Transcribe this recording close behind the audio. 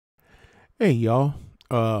Hey y'all.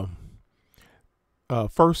 Uh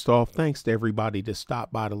First off, thanks to everybody that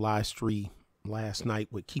stopped by the live stream last night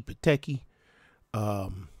with Keep It Techie.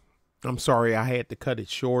 Um I'm sorry I had to cut it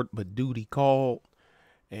short, but duty called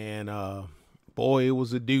and boy, it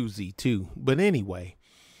was a doozy too. But anyway,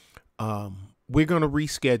 we're gonna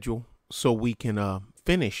reschedule so we can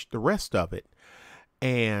finish the rest of it.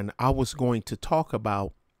 And I was going to talk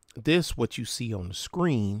about this, what you see on the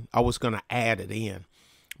screen. I was gonna add it in,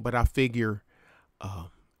 but I figure uh,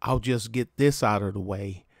 I'll just get this out of the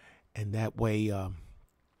way, and that way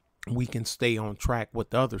we can stay on track with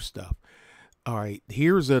the other stuff. All right,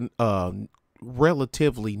 here's a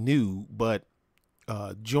relatively new, but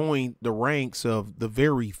joined the ranks of the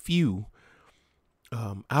very few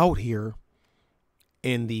out here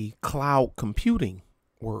in the cloud computing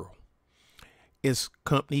world. It's a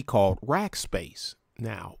company called Rackspace.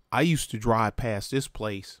 Now, I used to drive past this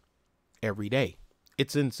place every day.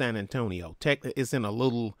 It's in San Antonio. It's in a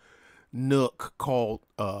little nook called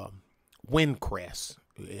Windcrest.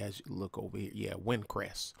 As you look over here, yeah,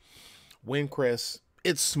 Windcrest. Windcrest.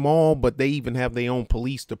 It's small, but they even have their own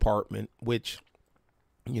police department, which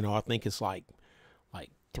I think it's like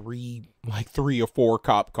three or four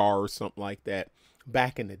cop cars, something like that.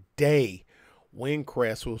 Back in the day,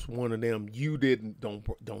 Windcrest was one of them. You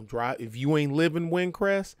don't drive if you ain't live in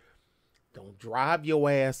Windcrest. Don't drive your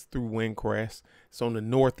ass through Windcrest. It's on the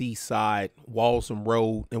northeast side, Walsham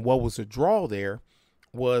Road. And what was a draw there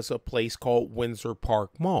was a place called Windsor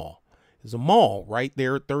Park Mall. There's a mall right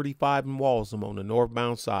there at 35 in Walsham on the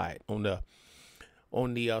northbound side, on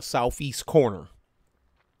the southeast corner.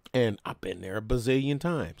 And I've been there a bazillion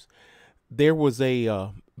times. There was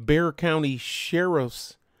a Bexar County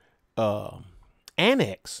Sheriff's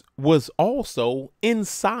annex was also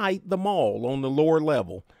inside the mall on the lower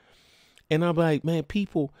level. And I'm like, man,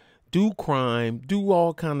 people do crime, do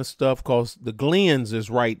all kind of stuff because the Glens is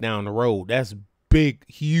right down the road. That's big,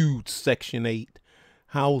 huge Section 8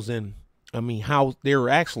 housing. I mean, they're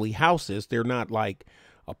actually houses. They're not like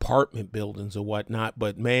apartment buildings or whatnot.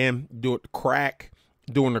 But, man, during the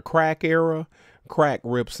crack era, crack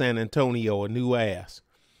ripped San Antonio a new ass.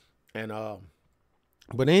 And,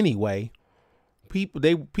 but anyway,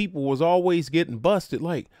 people was always getting busted.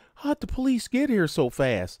 Like, how'd the police get here so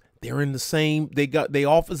fast? They're in the same, they got their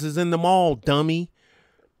offices in the mall, dummy.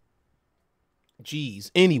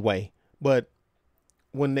 Jeez. Anyway, but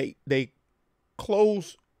when they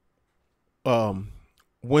closed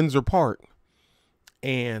Windsor Park,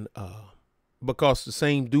 and because the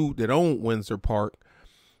same dude that owned Windsor Park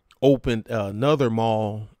opened another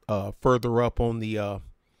mall further up on the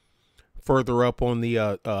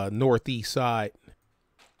northeast side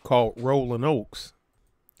called Rolling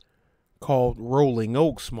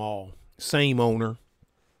Oaks Mall. Same owner,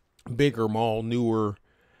 bigger mall, newer,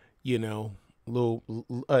 little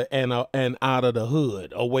and out of the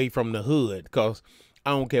hood, away from the hood. Cause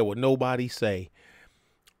I don't care what nobody say.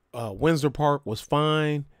 Windsor Park was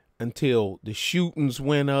fine until the shootings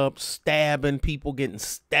went up, stabbing people, getting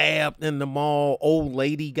stabbed in the mall. Old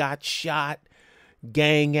lady got shot.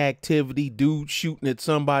 Gang activity, dude shooting at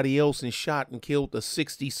somebody else and shot and killed a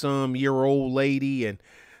 60-some-year-old lady, and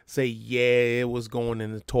say, yeah, it was going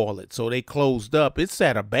in the toilet. So they closed up. It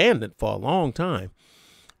sat abandoned for a long time.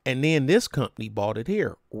 And then this company bought it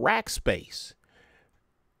here, Rackspace.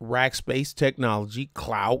 Rackspace technology,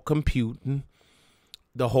 cloud computing,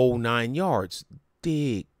 the whole 9 yards.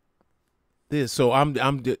 Dig this. So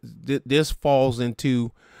this falls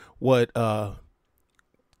into what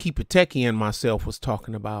Keep It Techie and myself was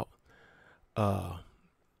talking about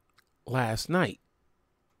last night.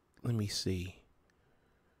 Let me see.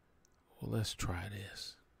 Well, let's try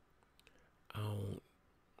this.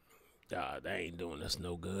 They ain't doing us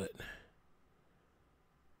no good.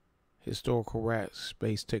 Historical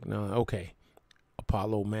Rackspace Technology. Okay.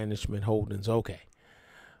 Apollo Management Holdings. Okay.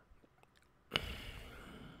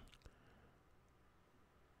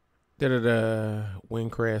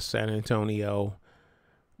 Windcrest, San Antonio,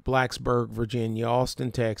 Blacksburg, Virginia,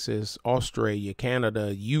 Austin, Texas, Australia,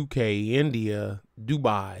 Canada, UK, India,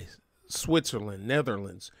 Dubai, Switzerland,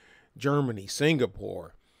 Netherlands, Germany,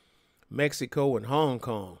 Singapore, Mexico, and Hong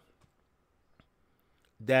Kong.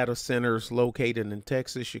 Data centers located in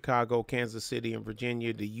Texas, Chicago, Kansas City, and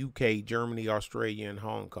Virginia, the UK, Germany, Australia, and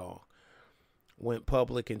Hong Kong. Went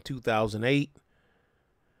public in 2008.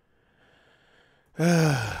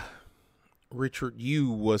 Richard Yu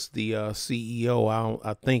was the CEO. I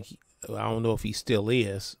don't know if he still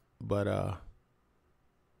is, but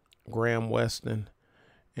Graham Weston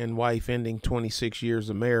and wife ending 26 years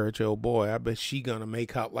of marriage. Oh boy, I bet she gonna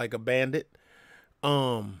make out like a bandit.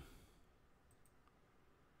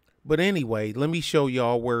 But But anyway, let me show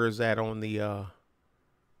y'all where is that on the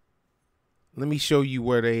let me show you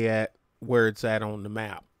where it's at on the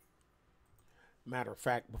map. Matter of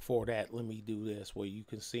fact, before that, let me do this where you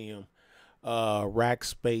can see them.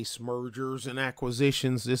 Rackspace mergers and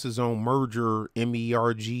acquisitions. This is on merger.com.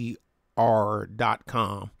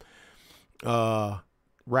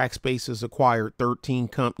 Rackspace has acquired 13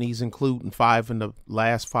 companies, including 5 in the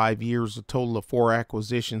last 5 years. A total of 4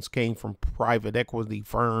 acquisitions came from private equity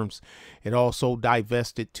firms. It also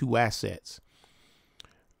divested 2 assets.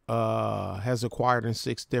 Has acquired in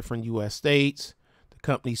 6 different U.S. states. The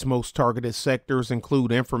company's most targeted sectors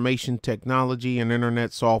include information technology and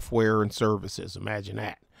internet software and services. Imagine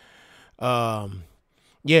that.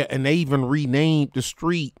 Yeah, and they even renamed the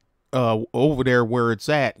street over there where it's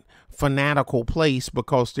at Fanatical Place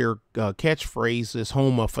because their catchphrase is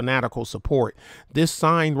home of fanatical support. This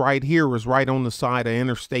sign right here is right on the side of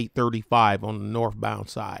Interstate 35 on the northbound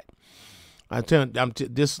side. I tell you,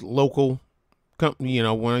 this local company, you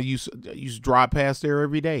know, when I used to drive past there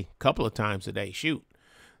every day, a couple of times a day, shoot,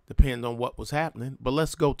 depending on what was happening. But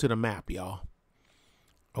let's go to the map, y'all.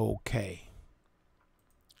 Okay.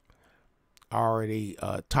 I already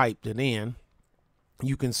typed it in.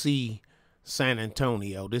 You can see San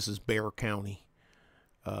Antonio. This is Bexar County.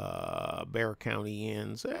 Bexar County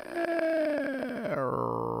ends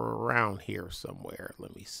around here somewhere.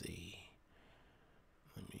 Let me see.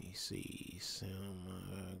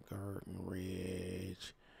 Selma, Garden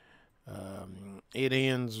Ridge. It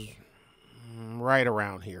ends right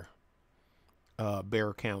around here.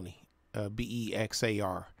 Bexar County.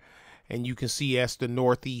 Bexar. And you can see that's the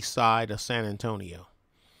northeast side of San Antonio.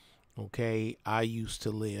 Okay, I used to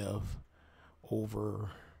live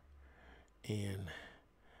over in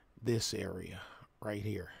this area right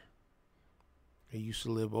here. I used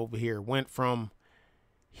to live over here. Went from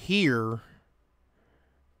here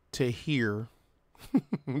to here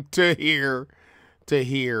to here to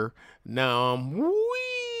here. Now I'm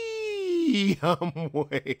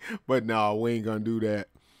way, but no, we ain't gonna do that.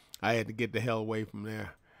 I had to get the hell away from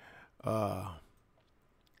there.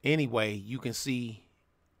 Anyway, you can see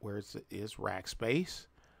where it's Rackspace,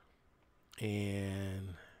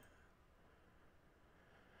 and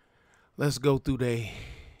let's go through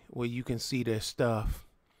where you can see their stuff.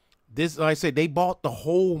 This, like I said, they bought the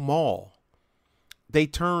whole mall. They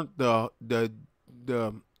turned mad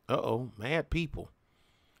people.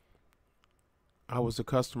 I was a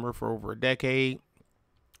customer for over a decade.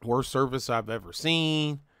 Worst service I've ever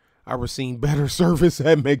seen. I've seen better service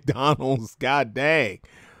at McDonald's. God dang.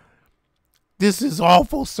 This is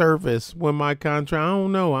awful service when my contract. I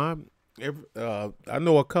don't know. I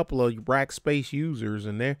know a couple of Rackspace users,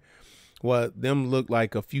 and them look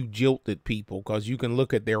like a few jilted people because you can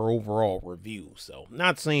look at their overall review. So,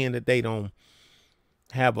 not saying that they don't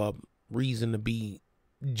have a reason to be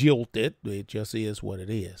jilted. It just is what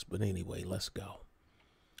it is. But anyway, let's go.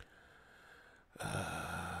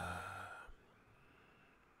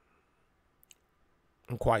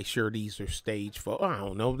 I'm quite sure these are staged for, I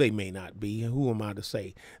don't know, they may not be. Who am I to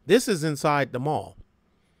say? This is inside the mall.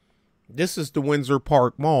 This is the Windsor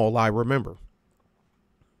Park Mall, I remember.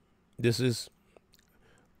 This is,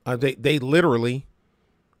 they literally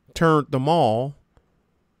turned the mall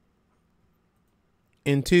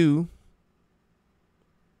into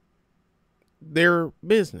their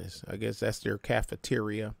business. I guess that's their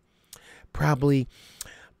cafeteria. Probably,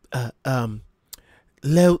 no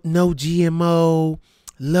GMO,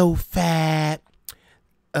 low fat,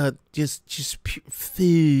 just pure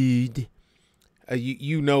food.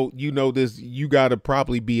 You know this. You got to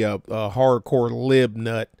probably be a hardcore lib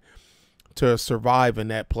nut to survive in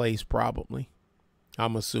that place. Probably,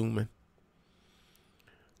 I'm assuming.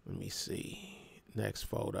 Let me see next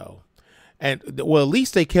photo, and well, at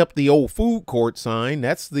least they kept the old food court sign.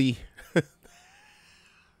 That's the.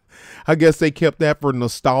 I guess they kept that for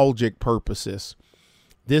nostalgic purposes.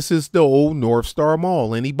 This is the old North Star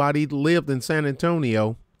Mall. Anybody that lived in San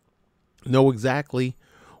Antonio know exactly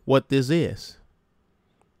what this is.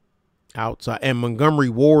 Outside. And Montgomery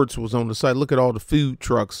Ward's was on the side. Look at all the food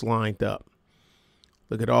trucks lined up.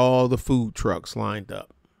 Look at all the food trucks lined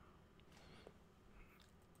up.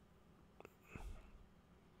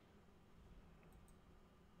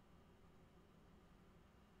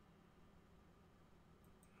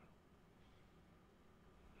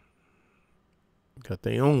 Got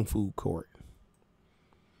their own food court.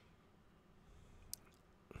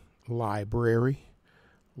 Library.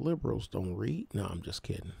 Liberals don't read. No, I'm just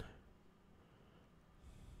kidding.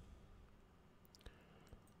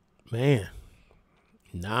 Man.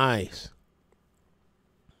 Nice.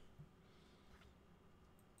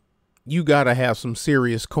 you got to have some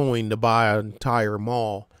serious coin to buy an entire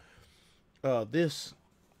mall. This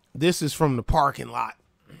is from the parking lot.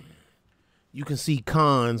 You can see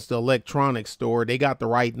Cons, the electronics store. They got the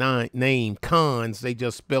right name, Cons. They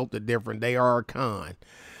just spelt it different. They are a con.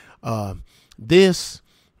 This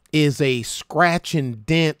is a scratch and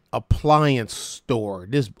dent appliance store.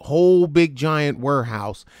 This whole big giant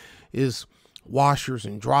warehouse is washers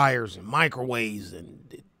and dryers and microwaves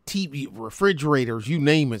and TV, refrigerators, you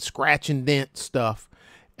name it, scratch and dent stuff.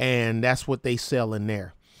 And that's what they sell in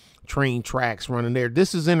there. Train tracks running there.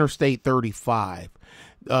 This is Interstate 35.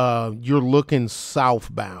 You're looking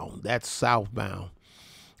southbound. That's southbound.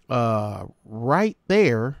 Right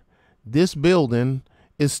there, this building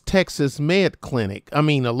is Texas Med Clinic. I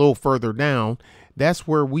mean, a little further down, that's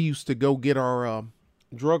where we used to go get our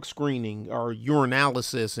drug screening, our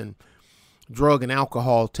urinalysis, and drug and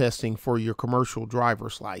alcohol testing for your commercial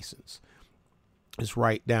driver's license. It's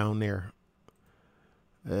right down there.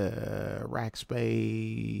 Rackspace.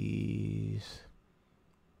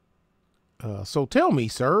 So tell me,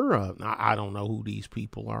 sir, I don't know who these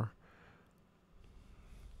people are.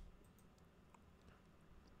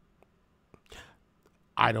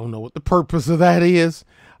 I don't know what the purpose of that is.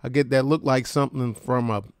 I get that look like something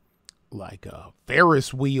from a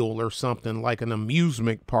Ferris wheel or something, like an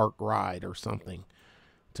amusement park ride or something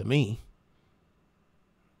to me.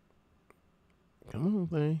 Come on,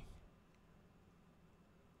 thing.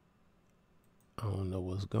 I don't know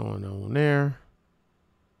what's going on there.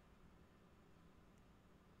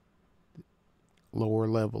 Lower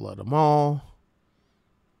level of the mall.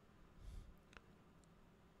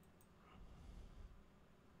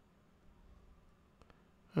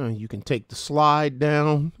 You can take the slide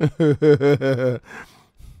down.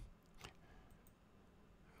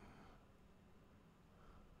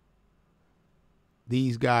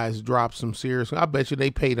 These guys dropped some serious. I bet you they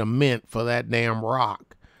paid a mint for that damn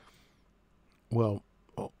rock. Well,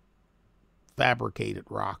 fabricated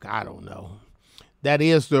rock. I don't know. That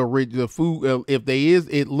is the original food. If they is,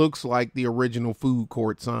 it looks like the original food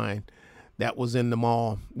court sign that was in the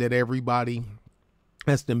mall that everybody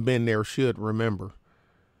that's been there should remember.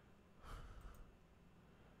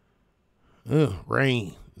 Ugh,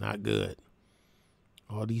 rain, not good.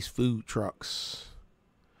 All these food trucks.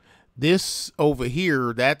 This over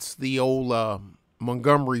here, that's the old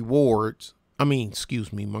Montgomery Ward's.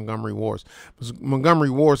 Montgomery Ward's. Montgomery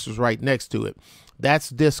Ward's is right next to it. That's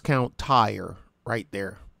Discount Tire right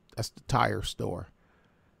there. That's the tire store.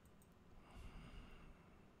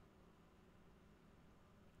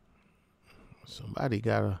 Somebody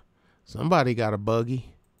got a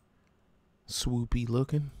buggy. Swoopy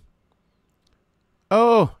looking.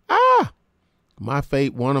 Oh,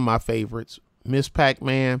 one of my favorites, Miss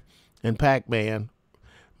Pac-Man and Pac-Man.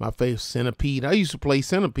 My favorite, Centipede. I used to play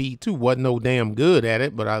Centipede too. Wasn't no damn good at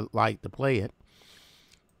it, but I liked to play it.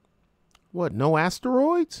 What, no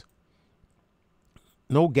asteroids?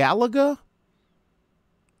 No Galaga?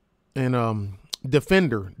 And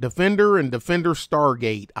Defender and Defender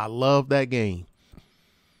Stargate. I love that game.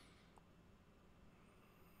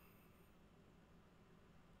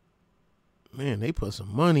 Man, they put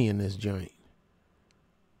some money in this joint.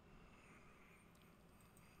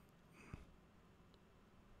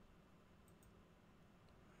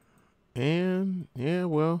 And yeah,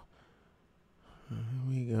 well, here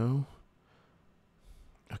we go.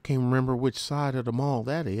 I can't remember which side of the mall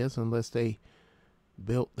that is, unless they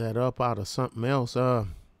built that up out of something else.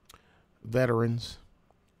 Veterans,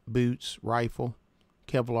 boots, rifle,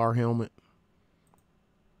 Kevlar helmet.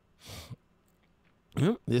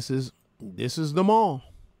 This is the mall.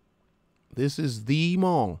 This is the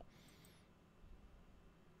mall.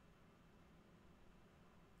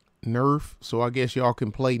 Nerf, so I guess y'all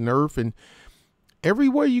can play Nerf, and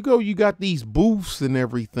everywhere you go you got these booths and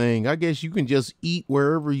everything. I guess you can just eat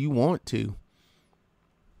wherever you want to.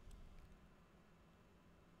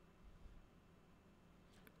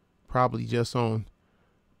 Probably just on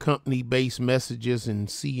company-based messages and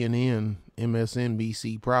CNN,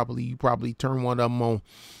 MSNBC. You probably turn one of them on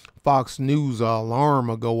Fox News, alarm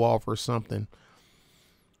will go off or something.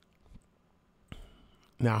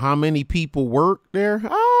 Now, how many people work there?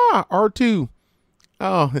 R2.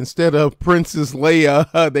 Oh, instead of Princess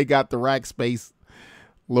Leia, they got the Rackspace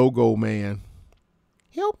logo, man.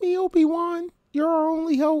 Help me, Obi-Wan. You're our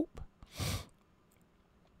only hope.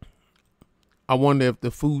 I wonder if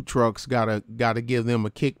the food trucks gotta give them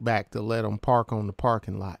a kickback to let them park on the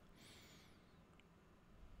parking lot.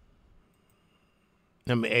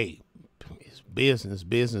 I mean, hey, it's business.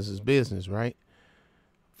 Business is business, right?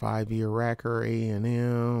 5-year racker,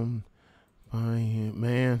 A&M.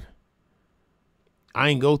 Man, I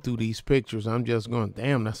ain't go through these pictures. I'm just going,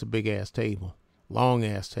 damn, that's a big ass table. Long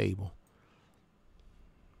ass table.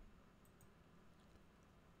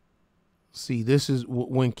 See, this is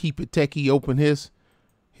when Keep It Techie opened his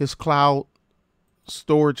cloud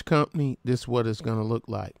storage company. This is what it's gonna look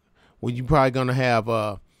like. Well, you're probably gonna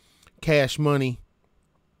have Cash Money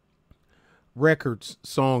Records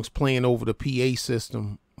songs playing over the PA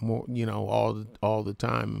system, more, you know, all the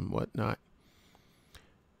time and whatnot.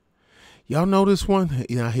 Y'all know this one?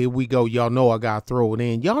 Now here we go. Y'all know I gotta throw it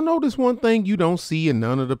in. Y'all know this one thing you don't see in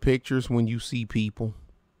none of the pictures when you see people.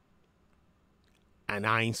 And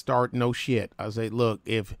I ain't starting no shit. I say, look,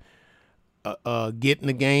 if get in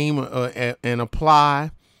the game and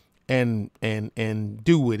apply and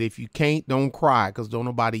do it. If you can't, don't cry, because don't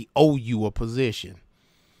nobody owe you a position.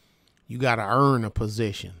 You got to earn a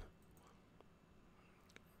position.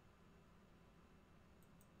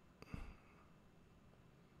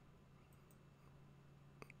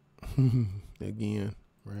 Again,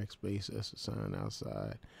 Rackspace, that's a sign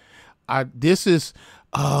outside. This is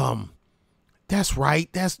that's right.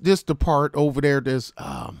 That's this the part over there. There's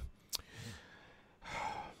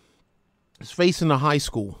it's facing the high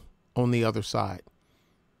school on the other side.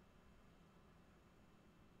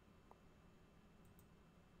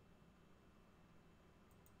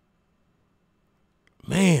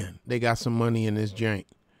 Man, they got some money in this jank.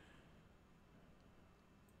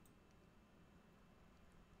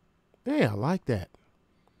 Yeah, I like that.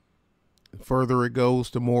 The further it goes,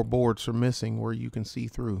 the more boards are missing where you can see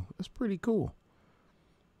through. That's pretty cool.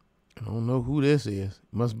 I don't know who this is.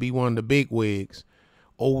 Must be one of the big wigs.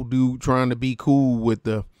 Old dude trying to be cool with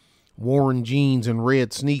the Warren jeans and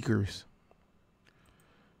red sneakers.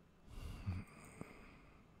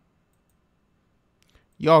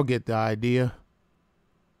 Y'all get the idea.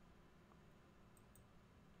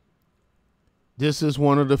 This is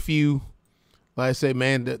one of the few, like I say,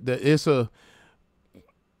 man, it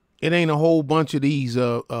ain't a whole bunch of these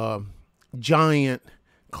giant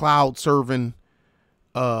cloud serving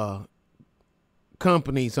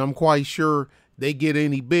companies. I'm quite sure they get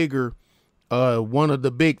any bigger, one of the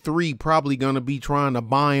big three probably going to be trying to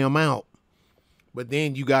buy them out. But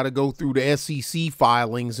then you got to go through the SEC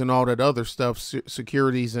filings and all that other stuff,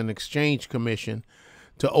 Securities and Exchange Commission,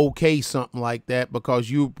 to okay something like that, because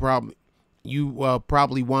you probably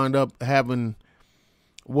wind up having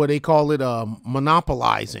what they call it,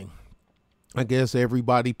 monopolizing. I guess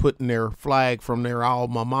everybody putting their flag from their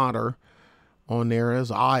alma mater on there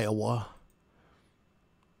as Iowa.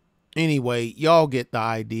 Anyway, y'all get the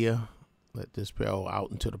idea. Let this go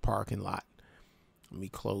out into the parking lot. Let me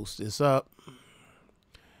close this up.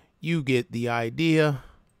 You get the idea.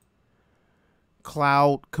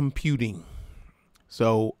 Cloud computing.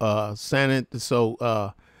 So San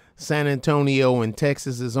Antonio and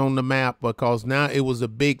Texas is on the map, because now it was a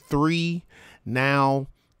big three. Now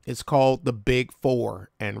it's called the big four,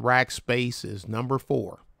 and Rackspace is number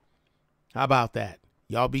 4. How about that?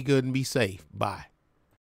 Y'all be good and be safe. Bye.